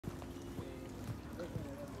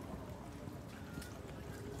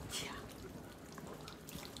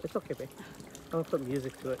It's okay, babe. I'll put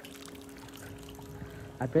music to it.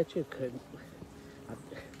 I bet you could. I,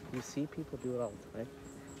 you see people do it all the time.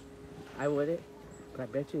 I wouldn't, but I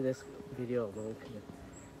bet you this video alone could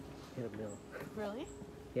hit a mill. Really?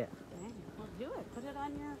 Yeah. Dang. Well, do it. Put it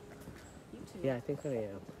on your YouTube. Yeah, I think I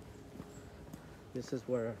am. This is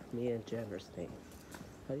where me and Jen are staying.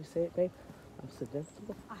 How do you say it, babe?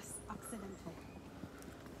 Occidental? Occidental.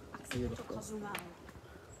 Beautiful. Cozumel.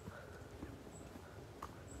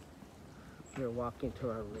 We're walking to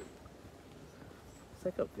our room. It's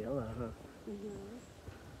like a villa, huh? Mm-hmm.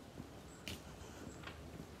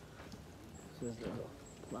 This is a little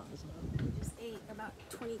plaza. We just ate about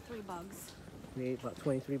 23 bugs. We ate about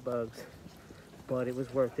 23 bugs, but it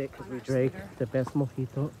was worth it because On we our drank scooter. the best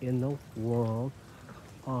mojito in the world.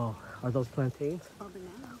 Oh, are those plantains? Or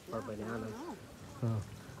bananas. Or Yeah, bananas. I don't know. Oh,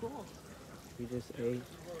 Cool. we just ate.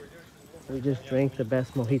 We just drank the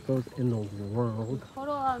best mojitos in the world.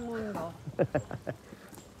 Todo el mundo.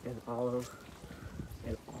 in all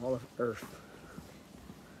of Earth.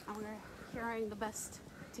 And we're carrying the best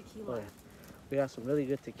tequila. Oh, yeah. We got some really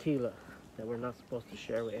good tequila that we're not supposed to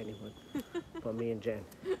share with anyone but me and Jen.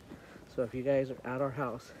 So if you guys are at our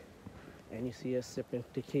house and you see us sipping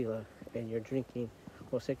tequila and you're drinking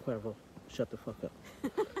Jose Cuervo, shut the fuck up.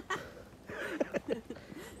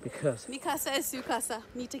 Because Mi casa es su casa.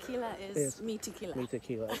 Mi tequila is mi tequila. me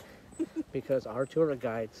tequila. Because our tour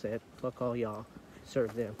guide said, fuck all y'all,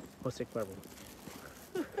 serve them Jose Cuervo.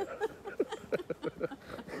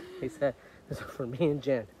 He said, this is for me and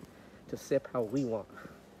Jen to sip how we want,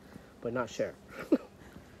 but not share.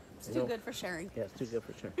 It's too good for sharing. Yeah, it's too good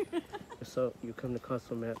for sharing. So you come to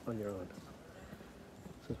Cozumel on your own.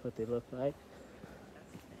 This is what they look like.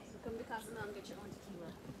 So come to Cozumel and get your own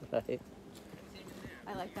tequila. Right?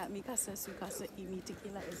 I like that. Mi casa es su casa y mi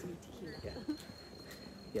tequila is mi tequila. Yeah.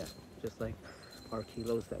 Yeah, just like our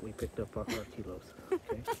kilos that we picked up are our kilos.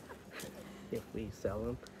 Okay? If we sell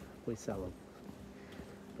them, we sell them.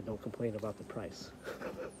 But don't complain about the price.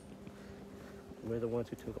 We're the ones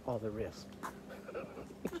who took all the risk.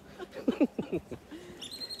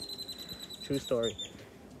 True story.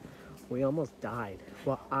 We almost died.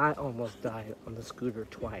 Well, I almost died on the scooter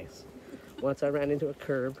twice. Once I ran into a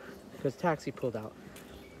curb because taxi pulled out.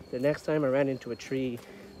 The next time I ran into a tree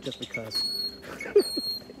just because.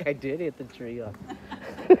 I did hit the tree up.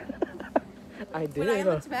 I did. When I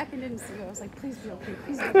looked back and didn't see you, I was like, please be okay,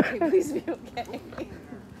 please be okay, please be okay.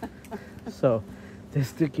 So,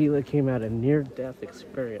 this tequila came out a near-death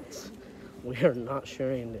experience. We are not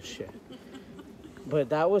sharing this shit. But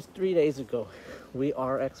that was 3 days ago. We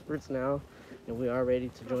are experts now, and we are ready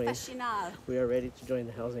to join. Professional. We are ready to join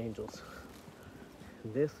the Hells Angels.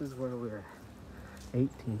 This is where we're at.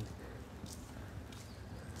 18.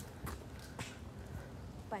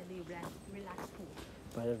 By the relaxed pool.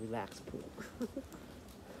 By the relaxed pool.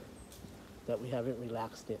 That we haven't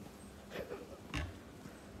relaxed in.